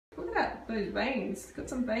that, those veins. Got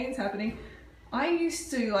some veins happening. I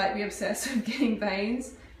used to like be obsessed with getting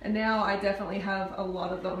veins, and now I definitely have a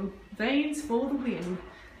lot of them. Veins for the win.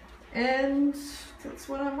 And that's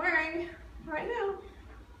what I'm wearing right now.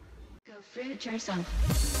 Go fruit yourself.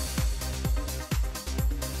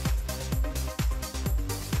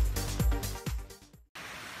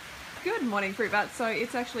 Good morning, fruit bats. So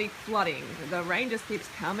it's actually flooding. The rain just keeps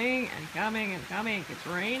coming and coming and coming. It's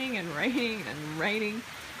raining and raining and raining.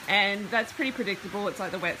 And that's pretty predictable. It's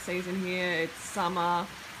like the wet season here. It's summer,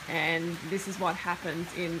 and this is what happens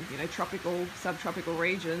in, you know, tropical, subtropical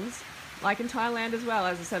regions, like in Thailand as well.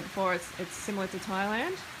 As I said before, it's similar to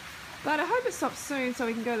Thailand. But I hope it stops soon so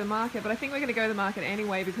we can go to the market. But I think we're going to go to the market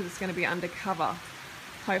anyway because it's going to be undercover.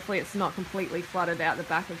 Hopefully it's not completely flooded out. The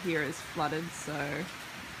back of here is flooded, so we'll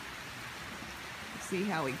see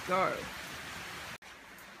how we go.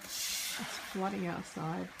 It's flooding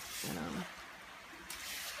outside, and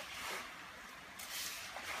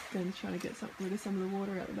Ben's trying to get rid of some of the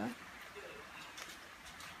water out the back.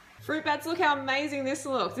 Fruit bats, look how amazing this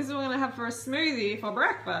looks. This is what we're going to have for a smoothie for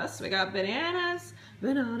breakfast. We got bananas,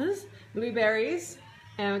 blueberries,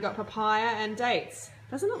 and we got papaya and dates.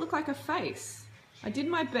 Doesn't it look like a face? I did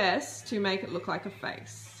my best to make it look like a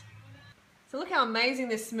face. So look how amazing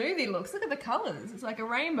this smoothie looks. Look at the colours. It's like a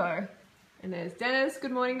rainbow. And there's Dennis.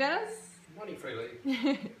 Good morning, Dennis. Good morning, Freely.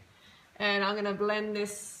 And I'm going to blend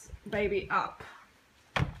this baby up.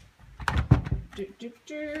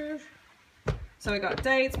 So we got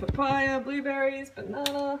dates, papaya, blueberries,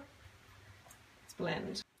 banana. Let's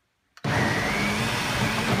blend.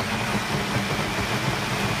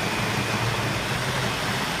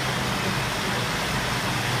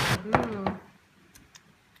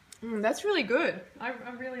 That's really good. I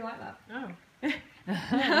really like that. Oh.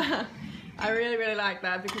 I really like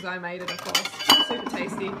that because I made it, of course. It's super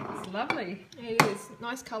tasty. It's lovely. It is.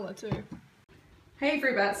 Nice colour too. Hey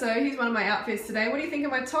fruit bat, so here's one of my outfits today. What do you think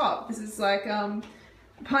of my top? This is like a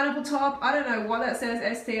pineapple top. I don't know what that says,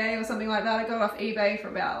 STA or something like that. I got it off eBay for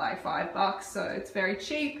about like $5, so it's very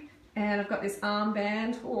cheap. And I've got this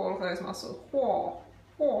armband. Oh, look at those muscles.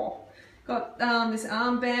 Got this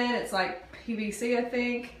armband. It's like PVC, I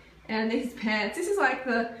think. And these pants. This is like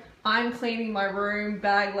the I'm cleaning my room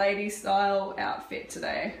bag lady style outfit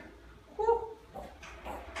today. Woo.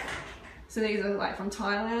 So these are like from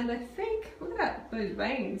Thailand, I think. Look at that, those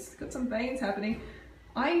veins. Got some veins happening.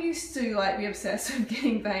 I used to like be obsessed with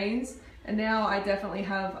getting veins, and now I definitely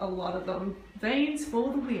have a lot of them. Veins for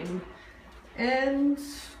the win. And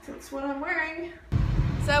that's what I'm wearing.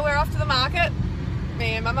 So we're off to the market,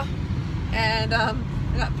 me and Mama. And I've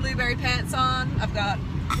got blueberry pants on. I've got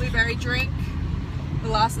blueberry drink, the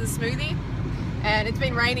last of the smoothie. And it's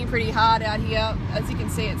been raining pretty hard out here. As you can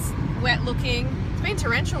see, it's wet looking. It's been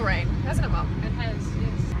torrential rain, hasn't it, Mum? It has,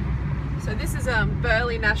 yes. So this is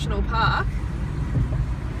Burleigh National Park.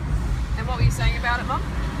 And what were you saying about it, Mum?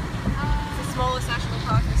 It's the smallest national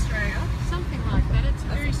park in Australia. Something like that. It's a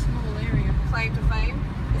very small area. Claim to fame.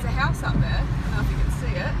 There's a house up there. I don't know if you can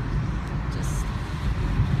see it. Just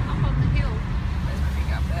Up on the hill. there's my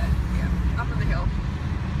thing up there. Yeah, up on the hill.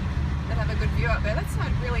 They have a good view up there. That's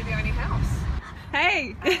not really the only house.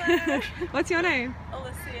 Hey! Hello. What's your name?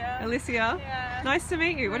 Alicia. Alicia? Yeah. Nice to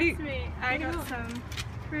meet you. What do you... I got some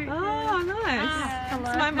fruit. Oh, nice. Hello.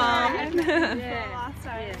 It's my mum. Yeah. Last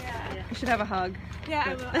time. Yeah. We should have a hug. Yeah,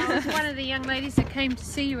 I will. I was one of the young ladies that came to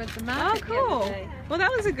see you at the Oh, market the cool. other day. Well,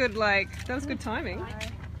 that was a good, that was good timing.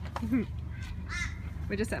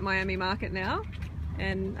 We're just at Miami Market now,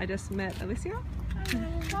 and I just met Alicia.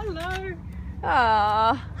 Hello.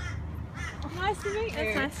 Ah, nice to meet you.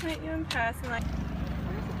 It's nice to meet you in person. Like,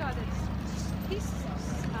 Where's the guy that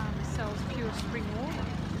sells pure spring water?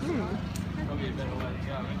 Probably a better way to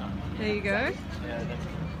go, isn't it? There you go. Yeah, that's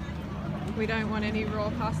We don't want any raw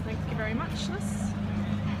pasta, thank you very much.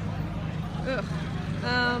 Ugh.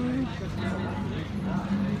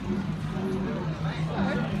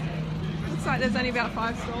 Looks like there's only about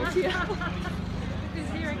 5 stalls here. Who's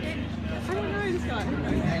here again? I don't know this guy.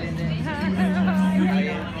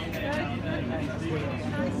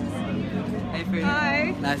 Hey, Fruity.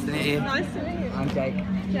 Hi. Nice to meet you. Nice to meet you. I'm Jake.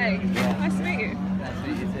 Jake. Yeah. Nice to meet you. Nice to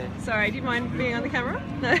meet you too. Sorry, do you mind being on the camera?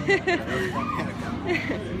 No.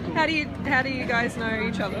 How do you guys know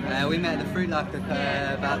each other? We met at the Fruit Market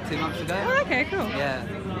about 2 months ago. Oh, okay, cool. Yeah.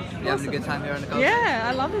 You having a good time here on the Gold? Yeah,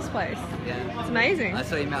 I love this place. Yeah. It's amazing. I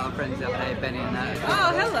saw you met our friends the other day, Benny and that.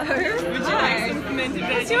 Oh, hello. Hi.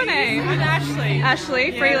 What's your name? I'm Ashley.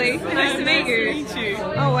 Ashley, Freely. Nice to meet you. Nice to meet you.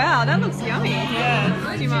 Oh wow, that looks yummy.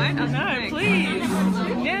 Yeah. Do you mind? No, Thanks. please.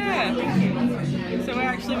 Yeah. So So we're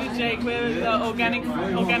actually with Jake. We're the organic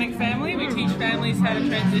family. We teach families how to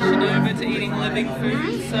transition over to eating living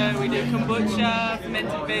food. So we do kombucha,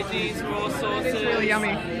 fermented veggies, raw sauces. It's really yummy.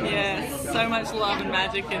 Yeah, so much love and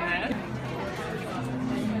magic in there.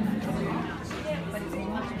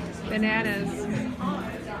 Bananas.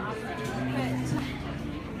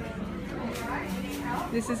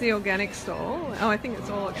 This is the organic stall. Oh, I think it's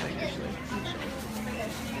all organic actually.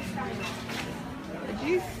 The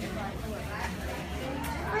juice.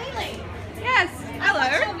 Really? Yes. Hello.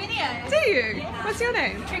 I watch your videos. Do you? What's your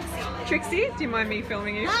name? Trixie. Trixie. Do you mind me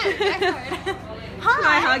filming you? No, go for it. Hi. Can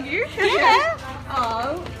I hug you? Yeah.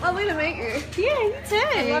 Oh, lovely to meet you. Yeah, you too.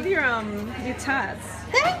 I love your tats.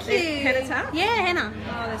 Thank you. Henna tat? Yeah, henna.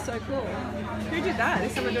 Oh, they're so cool. Who did that?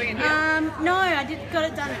 Is someone doing it here? No, I got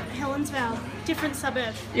it done at Helensvale, different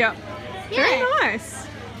suburb. Yep. Yeah. Very nice.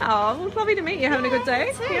 Oh, well, lovely to meet you. Having a good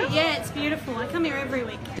day? Too. Yeah, it's beautiful. I come here every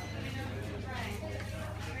week.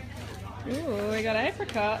 Ooh, we got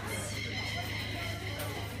apricots.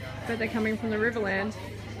 Bet they're coming from the Riverland.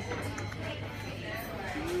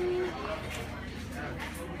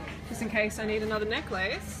 Just in case I need another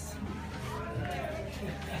necklace.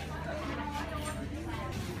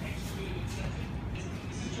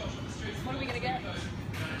 What are we gonna get?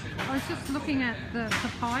 I was just looking at the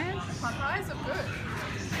papayas. Papayas are good.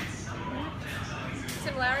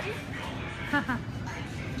 Similarity?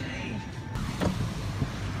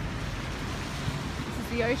 This is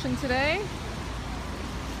the ocean today.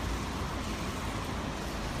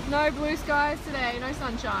 No blue skies today, no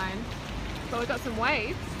sunshine. But we've got some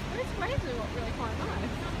waves. Those waves are really quite nice.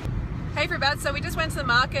 Hey Fruitbats, so we just went to the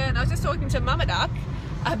market and I was just talking to Mama Duck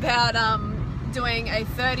about doing a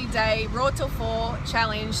 30-day Raw Till 4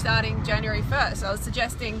 challenge starting January 1st. I was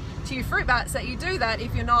suggesting to you Fruitbats that you do that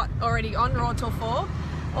if you're not already on Raw Till 4,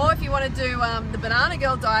 or if you want to do the Banana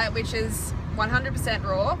Girl diet, which is 100%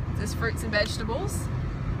 raw, just fruits and vegetables,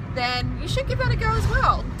 then you should give that a go as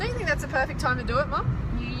well. Don't you think that's a perfect time to do it, Mum?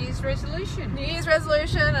 New Year's resolution. New Year's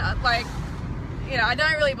resolution, like, you know, I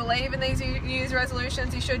don't really believe in these New Year's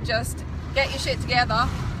resolutions. You should just get your shit together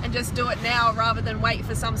and just do it now rather than wait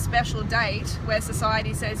for some special date where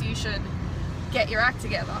society says you should get your act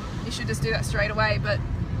together. You should just do that straight away. But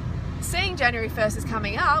seeing January 1st is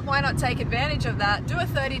coming up, why not take advantage of that? Do a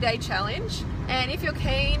 30-day challenge, and if you're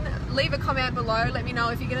keen, leave a comment below, let me know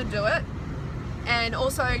if you're going to do it. And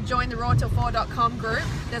also join the rawtill4.com group.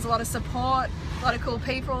 There's a lot of support, a lot of cool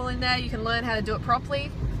people in there. You can learn how to do it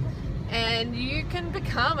properly, and you can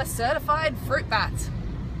become a certified fruit bat.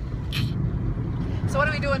 So what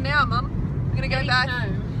are we doing now, Mum? We're gonna go back,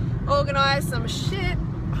 organise some shit.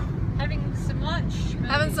 Having some lunch. Maybe.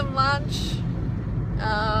 Having some lunch.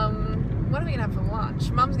 What are we gonna have for lunch?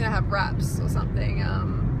 Mum's gonna have wraps or something.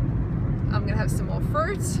 I'm gonna have some more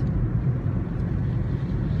fruit.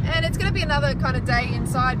 And it's gonna be another kind of day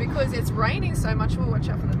inside because it's raining so much. We'll watch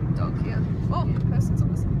out for the dog here. Oh, person's on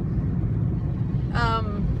this.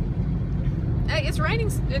 Hey, it's raining.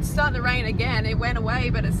 It's starting to rain again. It went away,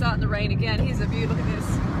 but it's starting to rain again. Here's a view. Look at this.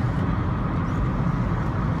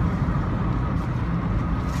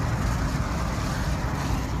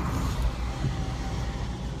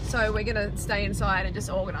 So we're gonna stay inside and just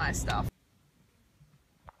organise stuff.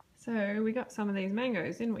 So we got some of these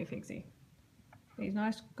mangoes, didn't we, Fixie? These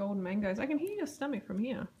nice golden mangoes. I can hear your stomach from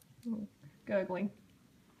here. Oh, gurgling.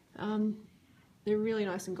 They're really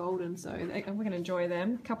nice and golden, so we're gonna enjoy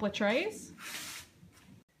them. A couple of trays.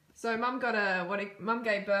 So Mum got Mum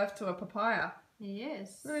gave birth to a papaya.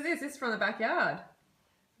 Yes. Look at this. This is from the backyard.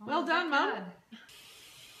 Well done, Mum.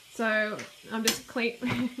 So I'm just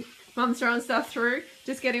Mum's throwing stuff through,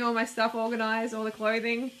 just getting all my stuff organised, all the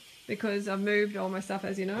clothing, because I've moved all my stuff,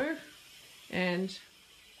 as you know, and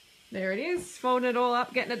there it is, folding it all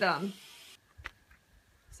up, getting it done.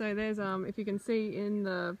 So there's, if you can see in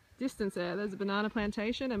the distance there's a banana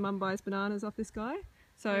plantation, and Mum buys bananas off this guy.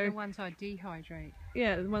 So They're the ones I dehydrate.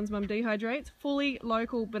 yeah, the ones Mum dehydrates. Fully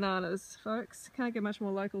local bananas, folks. Can't get much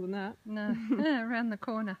more local than that. No, around the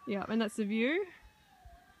corner. Yeah, and that's the view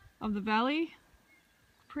of the valley.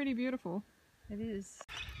 Pretty beautiful. It is.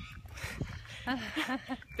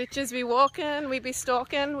 Bitches be walking, we be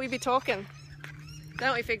stalking, we be talking.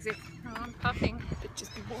 Don't we, Figsy? Oh, I'm puffing. Bitches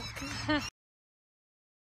be walking.